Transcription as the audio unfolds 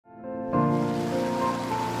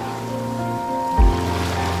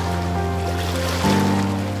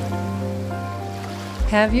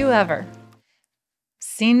Have you ever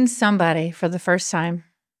seen somebody for the first time,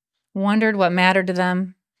 wondered what mattered to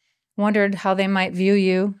them, wondered how they might view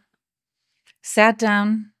you, sat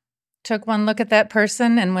down, took one look at that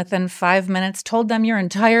person, and within 5 minutes told them your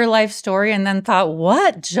entire life story and then thought,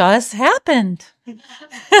 what just happened?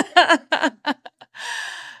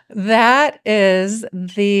 That's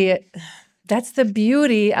the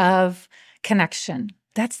beauty of connection.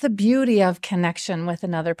 That's the beauty of connection with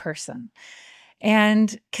another person.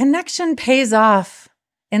 And connection pays off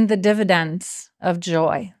in the dividends of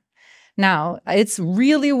joy. Now, it's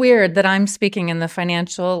really weird that I'm speaking in the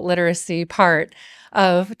financial literacy part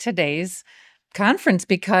of today's conference,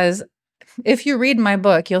 because if you read my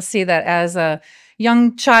book, you'll see that as a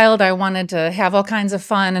young child, I wanted to have all kinds of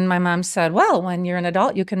fun. And my mom said, well, when you're an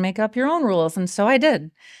adult, you can make up your own rules. And so I did.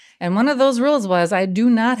 And one of those rules was I do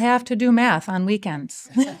not have to do math on weekends.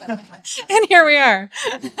 And here we are.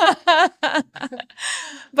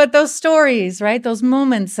 But those stories, right? Those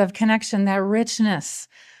moments of connection, that richness.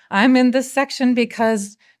 I'm in this section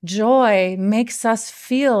because joy makes us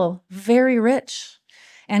feel very rich.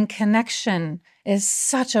 And connection is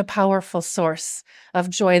such a powerful source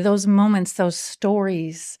of joy. Those moments, those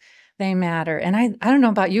stories, they matter. And I don't know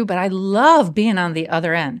about you, but I love being on the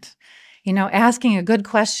other end. You know, asking a good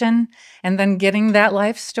question and then getting that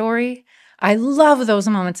life story. I love those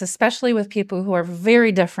moments, especially with people who are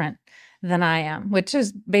very different than I am, which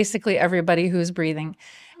is basically everybody who's breathing.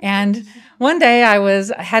 And one day I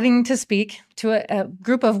was heading to speak to a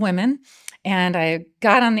group of women, and I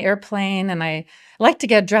got on the airplane, and I like to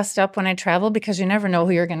get dressed up when I travel because you never know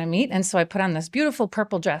who you're going to meet. And so I put on this beautiful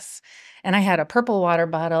purple dress, and I had a purple water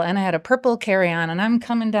bottle, and I had a purple carry-on, and I'm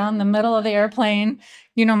coming down the middle of the airplane,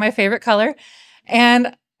 you know, my favorite color.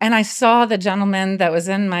 And I saw the gentleman that was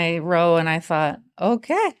in my row, and I thought,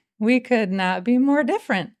 okay, we could not be more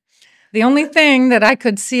different. The only thing that I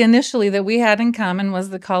could see initially that we had in common was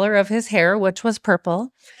the color of his hair, which was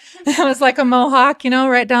purple. It was like a mohawk, you know,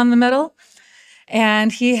 right down the middle.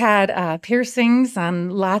 And he had piercings on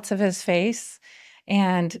lots of his face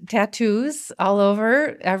and tattoos all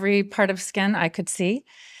over every part of skin I could see.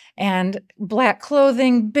 And black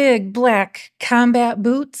clothing, big black combat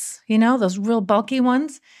boots, you know, those real bulky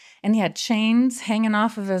ones. And he had chains hanging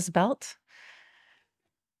off of his belt.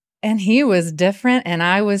 And he was different, and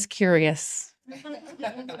I was curious.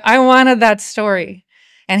 I wanted that story.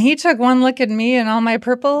 And he took one look at me and all my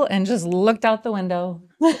purple and just looked out the window.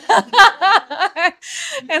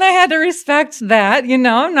 And I had to respect that. You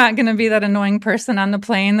know, I'm not going to be that annoying person on the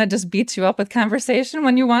plane that just beats you up with conversation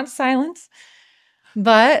when you want silence.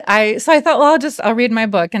 But I thought, well, I'll read my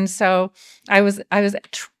book. And so I was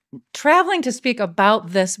traveling to speak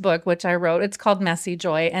about this book, which I wrote. It's called Messy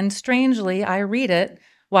Joy. And strangely, I read it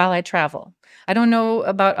while I travel. I don't know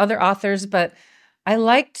about other authors, but I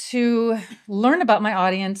like to learn about my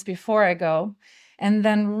audience before I go and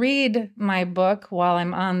then read my book while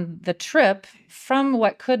I'm on the trip from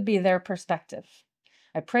what could be their perspective.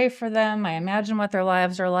 I pray for them. I imagine what their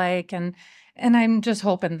lives are like. And I'm just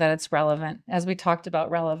hoping that it's relevant, as we talked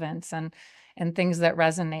about relevance and things that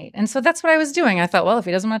resonate. And so that's what I was doing. I thought, well, if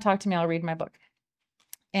he doesn't want to talk to me, I'll read my book.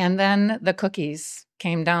 And then the cookies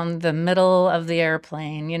came down the middle of the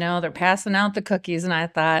airplane. You know, they're passing out the cookies. And I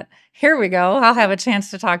thought, here we go. I'll have a chance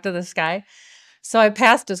to talk to this guy. So I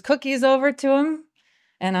passed his cookies over to him,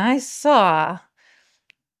 and I saw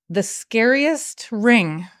the scariest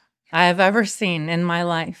ring I've ever seen in my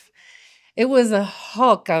life. It was a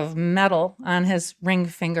hulk of metal on his ring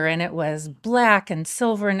finger, and it was black and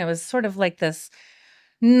silver, and it was sort of like this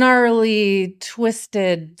gnarly,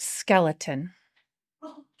 twisted skeleton.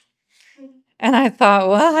 And I thought,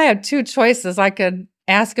 well, I had two choices. I could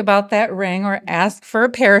ask about that ring or ask for a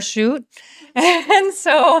parachute. And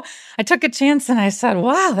so I took a chance and I said,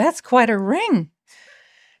 wow, that's quite a ring.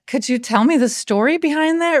 Could you tell me the story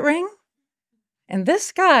behind that ring? And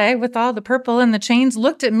this guy with all the purple and the chains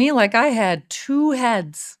looked at me like I had two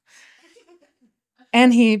heads.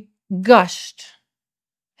 And he gushed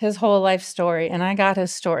his whole life story, and I got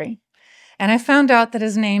his story. And I found out that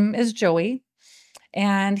his name is Joey.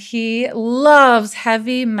 And he loves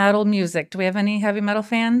heavy metal music. Do we have any heavy metal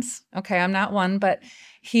fans? Okay, I'm not one, but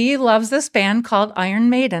he loves this band called Iron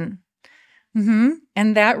Maiden.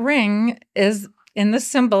 And that ring is in the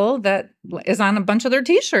symbol that is on a bunch of their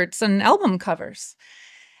t-shirts and album covers.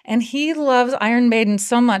 And he loves Iron Maiden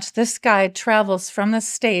so much, this guy travels from the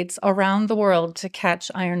States around the world to catch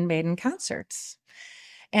Iron Maiden concerts.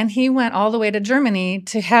 And he went all the way to Germany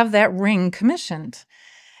to have that ring commissioned.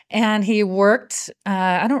 And he worked,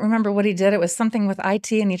 I don't remember what he did. It was something with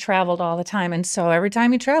IT, and he traveled all the time. And so every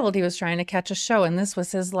time he traveled, he was trying to catch a show, and this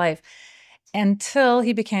was his life. until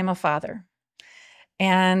he became a father.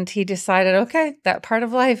 And he decided, okay, that part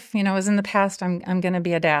of life, is in the past. I'm going to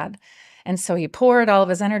be a dad. And so he poured all of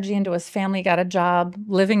his energy into his family, got a job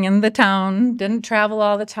living in the town, didn't travel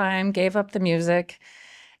all the time, gave up the music.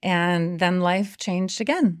 And then life changed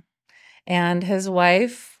again. And his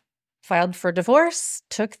wife filed for divorce,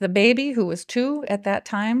 took the baby, who was 2 at that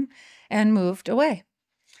time, and moved away.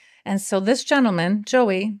 And so this gentleman,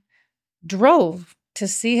 Joey, drove to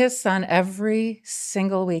see his son every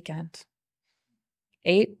single weekend,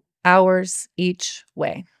 8 hours each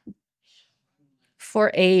way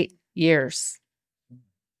for 8 years.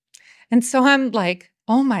 And so I'm like,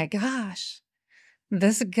 oh my gosh,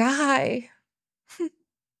 this guy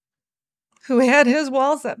who had his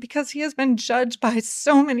walls up because he has been judged by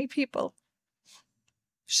so many people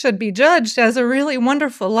should be judged as a really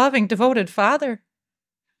wonderful, loving, devoted father.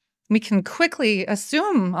 We can quickly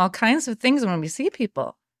assume all kinds of things when we see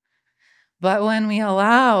people. But when we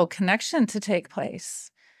allow connection to take place,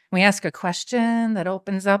 we ask a question that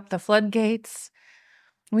opens up the floodgates,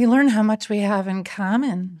 we learn how much we have in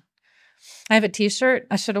common. I have a t-shirt,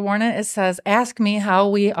 I should have worn it. It says, "Ask me how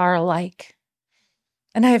we are alike."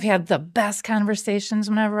 And I've had the best conversations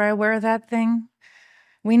whenever I wear that thing.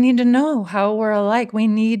 We need to know how we're alike. We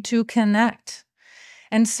need to connect.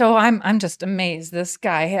 And so I'm just amazed. This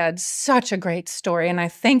guy had such a great story. And I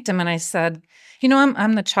thanked him and I said,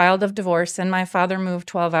 I'm the child of divorce and my father moved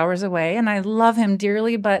 12 hours away and I love him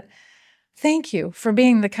dearly, but thank you for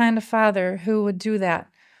being the kind of father who would do that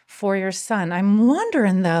for your son. I'm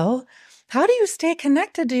wondering though, how do you stay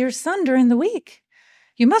connected to your son during the week?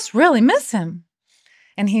 You must really miss him.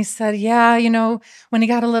 And he said, yeah, when he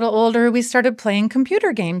got a little older, we started playing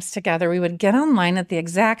computer games together. We would get online at the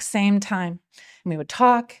exact same time. And we would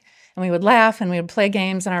talk, and we would laugh, and we would play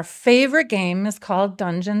games. And our favorite game is called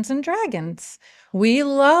Dungeons and Dragons. We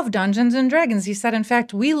love Dungeons and Dragons. He said, in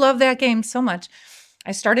fact, we love that game so much.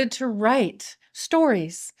 I started to write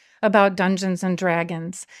stories about Dungeons and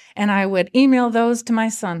Dragons, and I would email those to my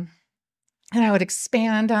son. And I would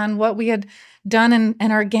expand on what we had done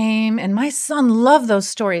in our game. And my son loved those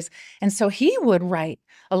stories. And so he would write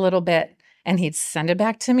a little bit and he'd send it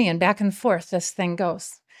back to me, and back and forth this thing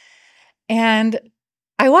goes. And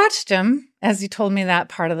I watched him as he told me that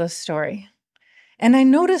part of the story. And I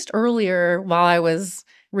noticed earlier while I was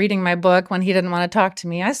reading my book, when he didn't want to talk to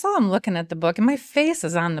me, I saw him looking at the book and my face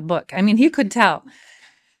is on the book. I mean, he could tell.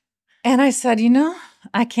 And I said,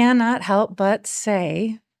 I cannot help but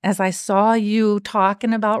say, as I saw you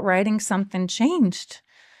talking about writing, something changed.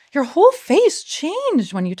 Your whole face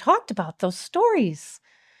changed when you talked about those stories.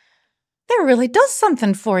 That really does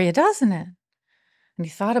something for you, doesn't it? And he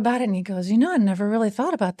thought about it and he goes, I never really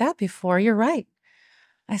thought about that before. You're right.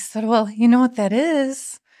 I said, well, you know what that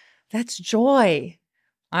is? That's joy.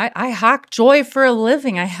 I hawk joy for a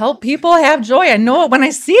living. I help people have joy. I know it when I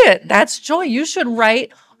see it. That's joy. You should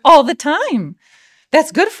write all the time.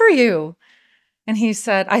 That's good for you. And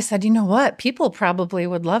I said, you know what? People probably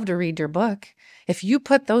would love to read your book. If you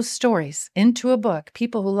put those stories into a book,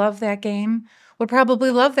 people who love that game would probably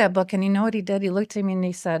love that book. And you know what he did? He looked at me and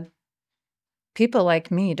he said, people like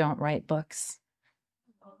me don't write books.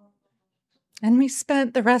 And we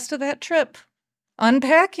spent the rest of that trip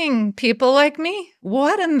unpacking people like me.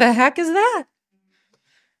 What in the heck is that?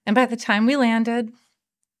 And by the time we landed,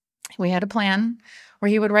 we had a plan where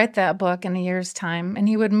he would write that book in a year's time, and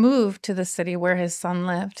he would move to the city where his son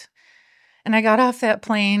lived. And I got off that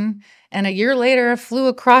plane, and a year later, I flew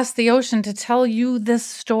across the ocean to tell you this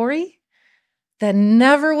story that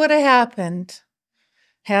never would have happened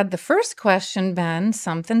had the first question been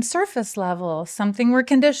something surface level, something we're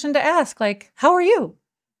conditioned to ask, like, how are you?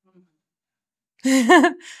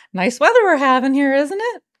 Nice weather we're having here, isn't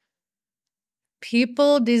it?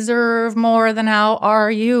 People deserve more than how are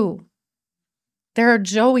you? There are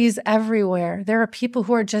Joeys everywhere. There are people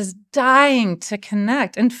who are just dying to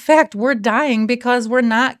connect. In fact, we're dying because we're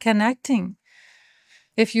not connecting.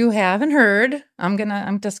 If you haven't heard,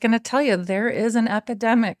 I'm just gonna tell you, there is an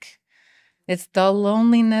epidemic. It's the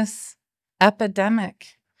loneliness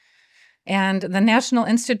epidemic. And the National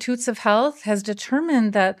Institutes of Health has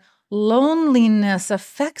determined that loneliness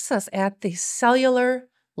affects us at the cellular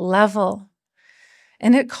level.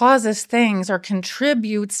 And it causes things or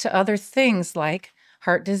contributes to other things like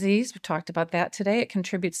heart disease. We talked about that today. It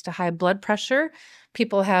contributes to high blood pressure.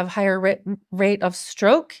 People have higher rate of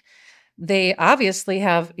stroke. They obviously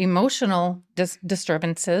have emotional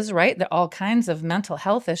disturbances, right? All kinds of mental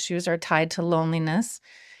health issues are tied to loneliness.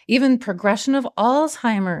 Even progression of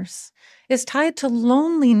Alzheimer's is tied to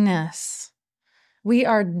loneliness. We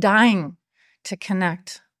are dying to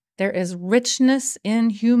connect. There is richness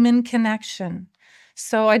in human connection.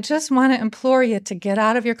 So I just want to implore you to get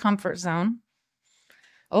out of your comfort zone.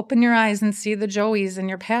 Open your eyes and see the Joeys in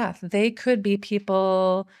your path. They could be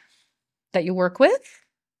people that you work with.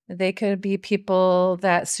 They could be people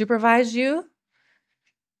that supervise you.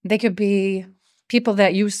 They could be people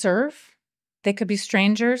that you serve. They could be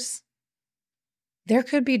strangers. There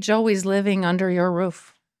could be Joeys living under your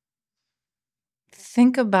roof.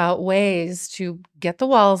 Think about ways to get the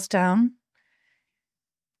walls down,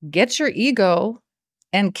 get your ego,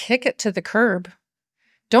 and kick it to the curb.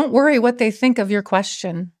 Don't worry what they think of your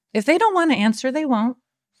question. If they don't want to answer, they won't,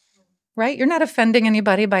 right? You're not offending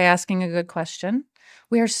anybody by asking a good question.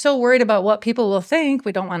 We are so worried about what people will think.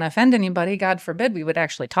 We don't want to offend anybody. God forbid we would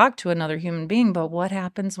actually talk to another human being, but what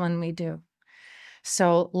happens when we do?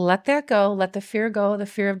 So let that go. Let the fear go, the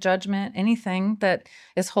fear of judgment, anything that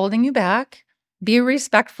is holding you back. Be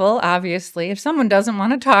respectful, obviously. If someone doesn't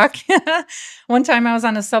want to talk, one time I was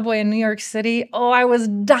on a subway in New York City. Oh, I was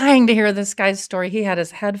dying to hear this guy's story. He had his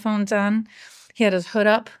headphones on, he had his hood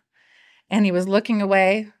up, and he was looking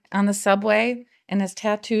away on the subway, and his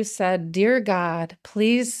tattoo said, "Dear God,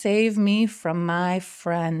 please save me from my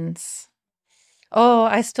friends." Oh,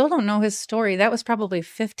 I still don't know his story. That was probably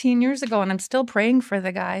 15 years ago, and I'm still praying for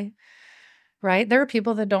the guy, right? There are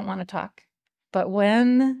people that don't want to talk. But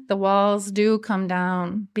when the walls do come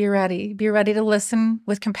down, be ready. Be ready to listen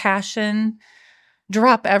with compassion.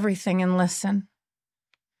 Drop everything and listen.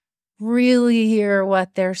 Really hear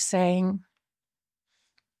what they're saying.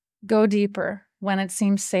 Go deeper when it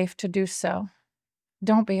seems safe to do so.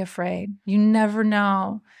 Don't be afraid. You never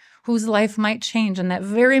know whose life might change in that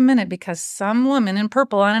very minute because some woman in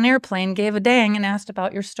purple on an airplane gave a dang and asked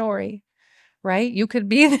about your story, right? You could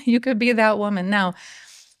be that woman. Now,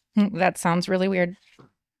 that sounds really weird.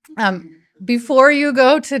 Before you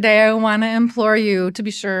go today, I want to implore you to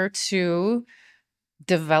be sure to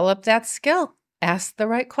develop that skill. Ask the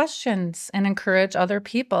right questions and encourage other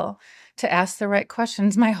people to ask the right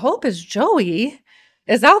questions. My hope is Joey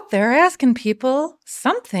is out there asking people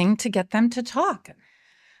something to get them to talk.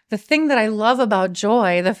 The thing that I love about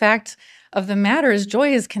joy, the fact of the matter is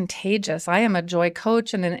joy is contagious. I am a joy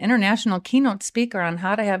coach and an international keynote speaker on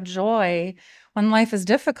how to have joy when life is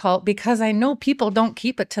difficult because I know people don't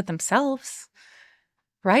keep it to themselves,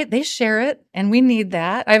 right? They share it, and we need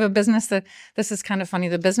that. I have a business that, this is kind of funny,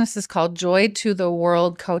 the business is called Joy to the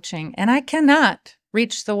World Coaching, and I cannot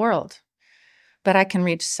reach the world, but I can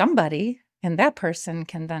reach somebody, and that person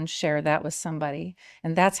can then share that with somebody,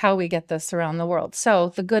 and that's how we get this around the world.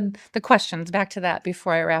 So the questions, back to that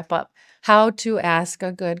before I wrap up, how to ask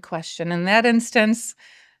a good question. In that instance,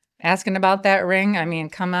 asking about that ring, I mean,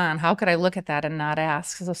 come on, how could I look at that and not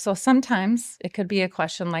ask? So sometimes it could be a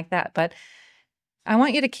question like that, but I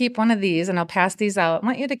want you to keep one of these, and I'll pass these out. I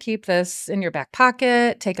want you to keep this in your back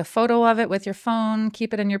pocket, take a photo of it with your phone,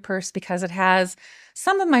 keep it in your purse because it has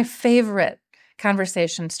some of my favorite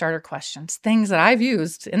conversation starter questions, things that I've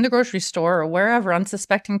used in the grocery store or wherever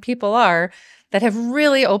unsuspecting people are that have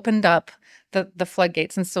really opened up the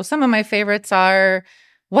floodgates. And so some of my favorites are,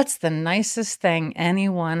 what's the nicest thing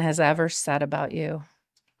anyone has ever said about you?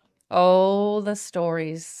 Oh, the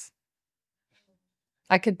stories.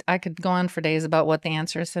 I could go on for days about what the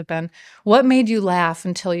answers have been. What made you laugh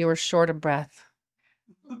until you were short of breath?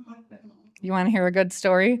 You want to hear a good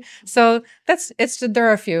story? So there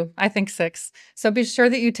are a few, I think 6. So be sure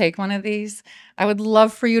that you take one of these. I would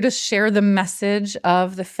love for you to share the message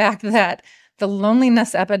of the fact that the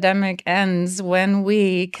loneliness epidemic ends when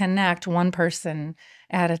we connect one person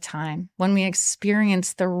at a time, when we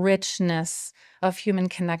experience the richness of human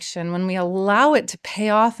connection, when we allow it to pay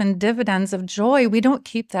off in dividends of joy. We don't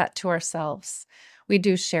keep that to ourselves. We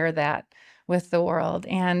do share that with the world.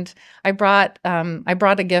 And I brought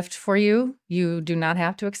a gift for you. You do not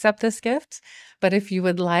have to accept this gift, but if you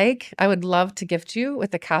would like, I would love to gift you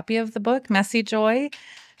with a copy of the book, Messy Joy.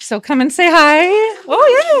 So come and say hi.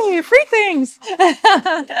 Oh, yay, free things.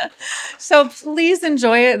 So please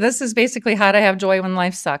enjoy it. This is basically how to have joy when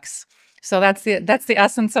life sucks. So that's the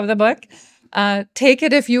essence of the book. Take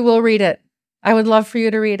it if you will read it. I would love for you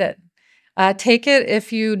to read it. Take it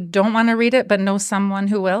if you don't want to read it, but know someone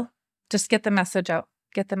who will. Just get the message out.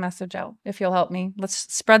 Get the message out if you'll help me.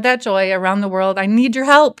 Let's spread that joy around the world. I need your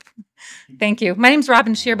help. Thank you. My name's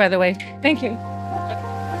Robin Shear, by the way. Thank you.